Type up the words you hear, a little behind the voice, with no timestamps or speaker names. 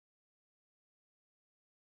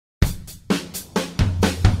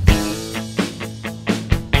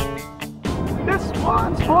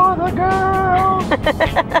One's for the girls.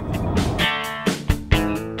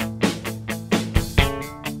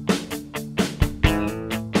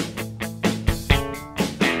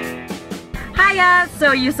 Hiya!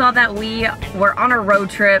 So you saw that we were on a road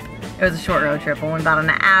trip. It was a short road trip, only about an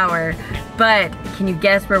hour. But can you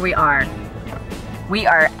guess where we are? We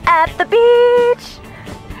are at the beach!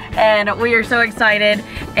 And we are so excited.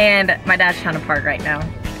 And my dad's trying to park right now.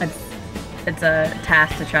 It's a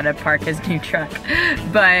task to try to park his new truck.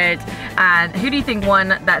 But who do you think won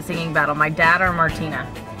that singing battle? My dad or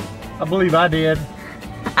Martina? I believe I did.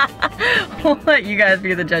 We'll let you guys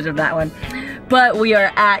be the judge of that one. But we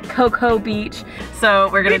are at Cocoa Beach, so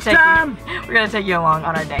we're gonna take you along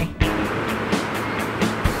on our day.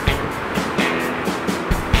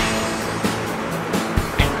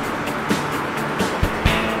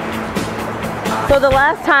 So the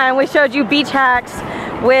last time we showed you beach hacks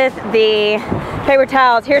with the paper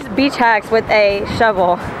towels, here's beach hacks with a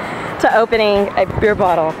shovel to opening a beer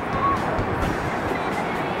bottle.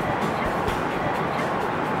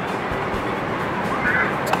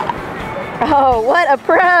 Oh, what a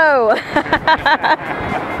pro!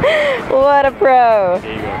 What a pro!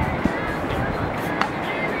 There you go.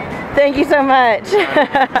 Thank you so much.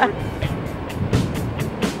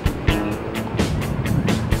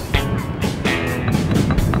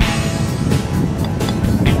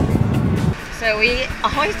 So we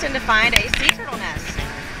always tend to find a sea turtle nest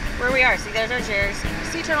where we are. See, there's our chairs.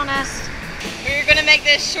 Sea turtle nest. We're gonna make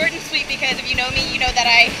this short and sweet because if you know me, you know that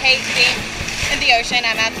I hate being in the ocean.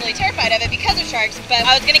 I'm absolutely terrified of it because of sharks, but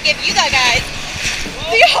I was gonna give you guys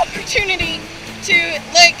the opportunity to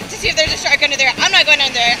look to see if there's a shark under there. I'm not going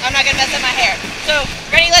under there. I'm not gonna mess up my hair. So,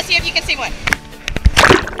 ready? Let's see if you can see one.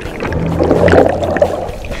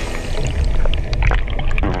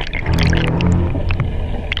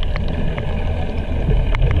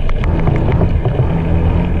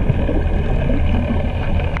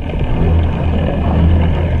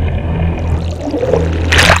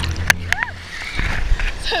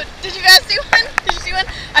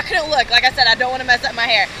 Like I said, I don't want to mess up my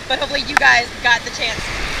hair, but hopefully you guys got the chance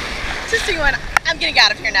to see one. I'm getting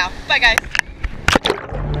out of here now. Bye, guys.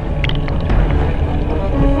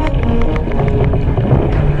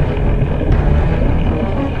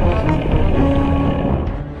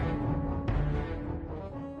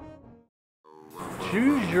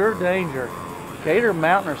 Choose your danger. Gator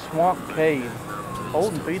Mountain or Swamp Cave.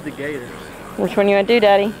 Hold and feed the gators. Which one you want to do,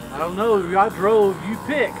 Daddy? I don't know. I drove. You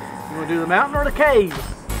pick. You want to do the mountain or the cave?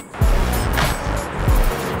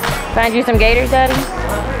 Find you some gators, Daddy?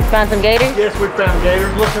 Found some gators? Yes, we found gators.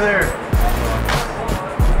 Look at there.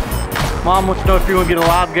 Mom wants to know if you want to get a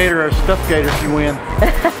live gator or a stuffed gator if you win.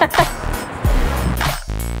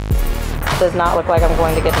 Does not look like I'm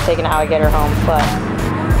going to get to take an alligator home, but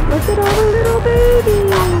look at all the little babies.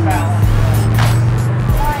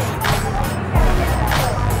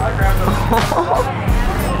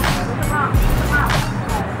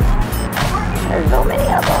 There's so many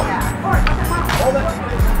of them.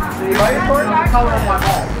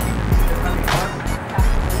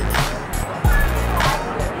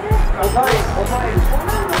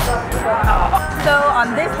 So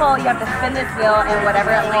on this hole, you have to spin this wheel, and whatever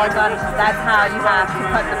it lands on, that's how you have to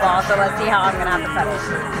putt the ball. So let's see how I'm gonna have to putt it.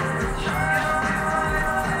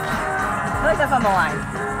 I feel like that's on the line.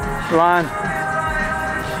 Line.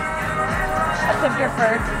 Attempt your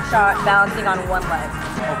first shot balancing on one leg.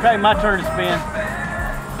 Okay, my turn to spin.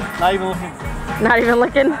 Not even looking. Not even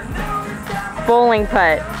looking? Bowling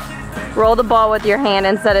putt. Roll the ball with your hand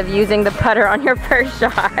instead of using the putter on your first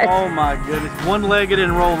shot. Oh my goodness. One-legged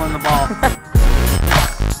and rolling the ball.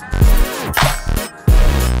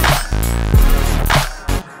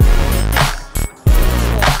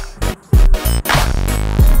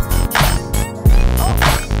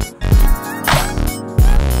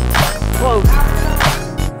 Close.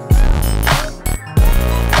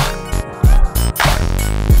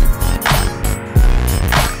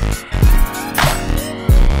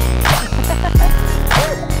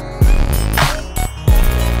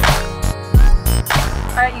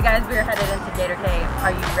 Alright, you guys, we're headed into Gator Cave.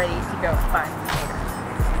 Are you ready to go find the gator?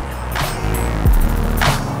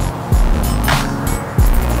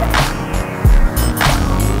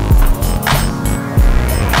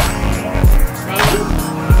 Maybe?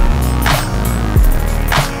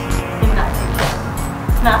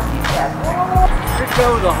 Not too shabby. Here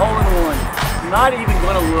goes a hole-in-one. Not even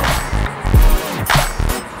gonna look.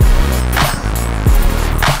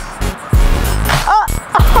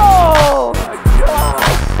 Oh!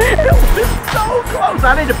 It was so close. I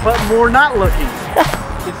need to put more not looking.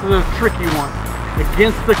 This is a tricky one.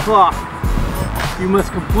 Against the clock. You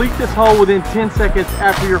must complete this hole within 10 seconds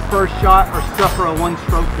after your first shot or suffer a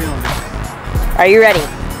 1-stroke penalty. Are you ready?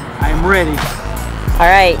 I am ready. All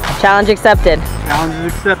right, challenge accepted. Challenge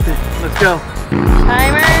is accepted. Let's go.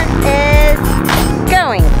 Timer is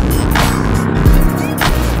going.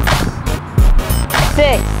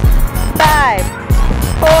 6, 5,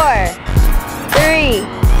 4, 3,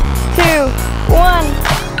 2, 1.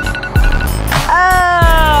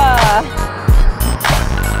 Ah!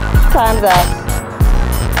 Time's up.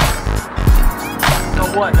 So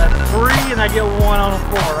what, that's 3 and I get 1 on the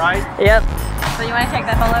 4, right? Yep. So you want to take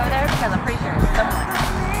that hole over there? Because I'm pretty sure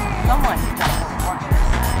someone can jump over.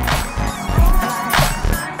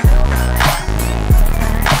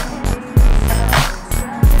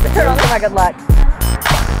 Turtle for my good luck.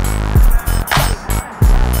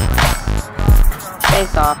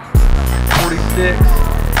 Face off. 46,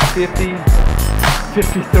 50,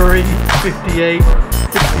 53, 58,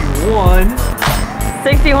 61.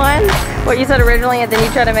 61? What you said originally, and then you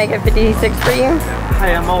try to make it 56 for you?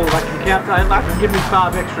 Hey, I'm old. I can count. I can give me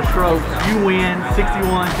 5 extra strokes. You win.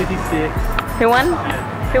 61, 56. Who won?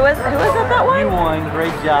 Who was it that won? You won.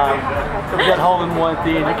 Great job. It was that hole in one at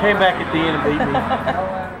the end. You came back at the end and beat me.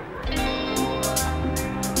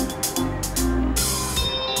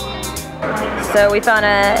 So we found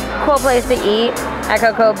a cool place to eat at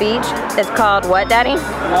Cocoa Beach. It's called what, Daddy?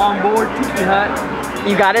 Longboard Tiki Hut.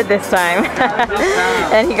 You got it this time.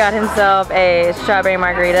 And he got himself a strawberry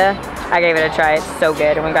margarita. I gave it a try. It's so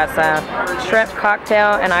good. And we got some shrimp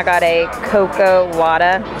cocktail, and I got a cocoa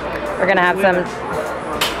wada. We're gonna have some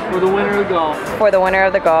for the winner of the golf. For the winner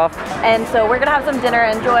of the golf. And so we're gonna have some dinner,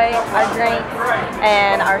 enjoy our drinks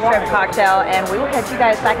and our shrimp cocktail, and we will catch you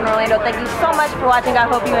guys back in Orlando. Thank you so much for watching. I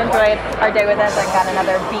hope you enjoyed our day with us. I got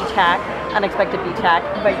another beach hack, unexpected beach hack,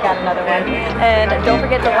 but you got another one. And don't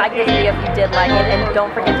forget to like this video if you did like it, and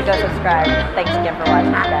don't forget to go subscribe. Thanks again for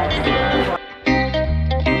watching, guys.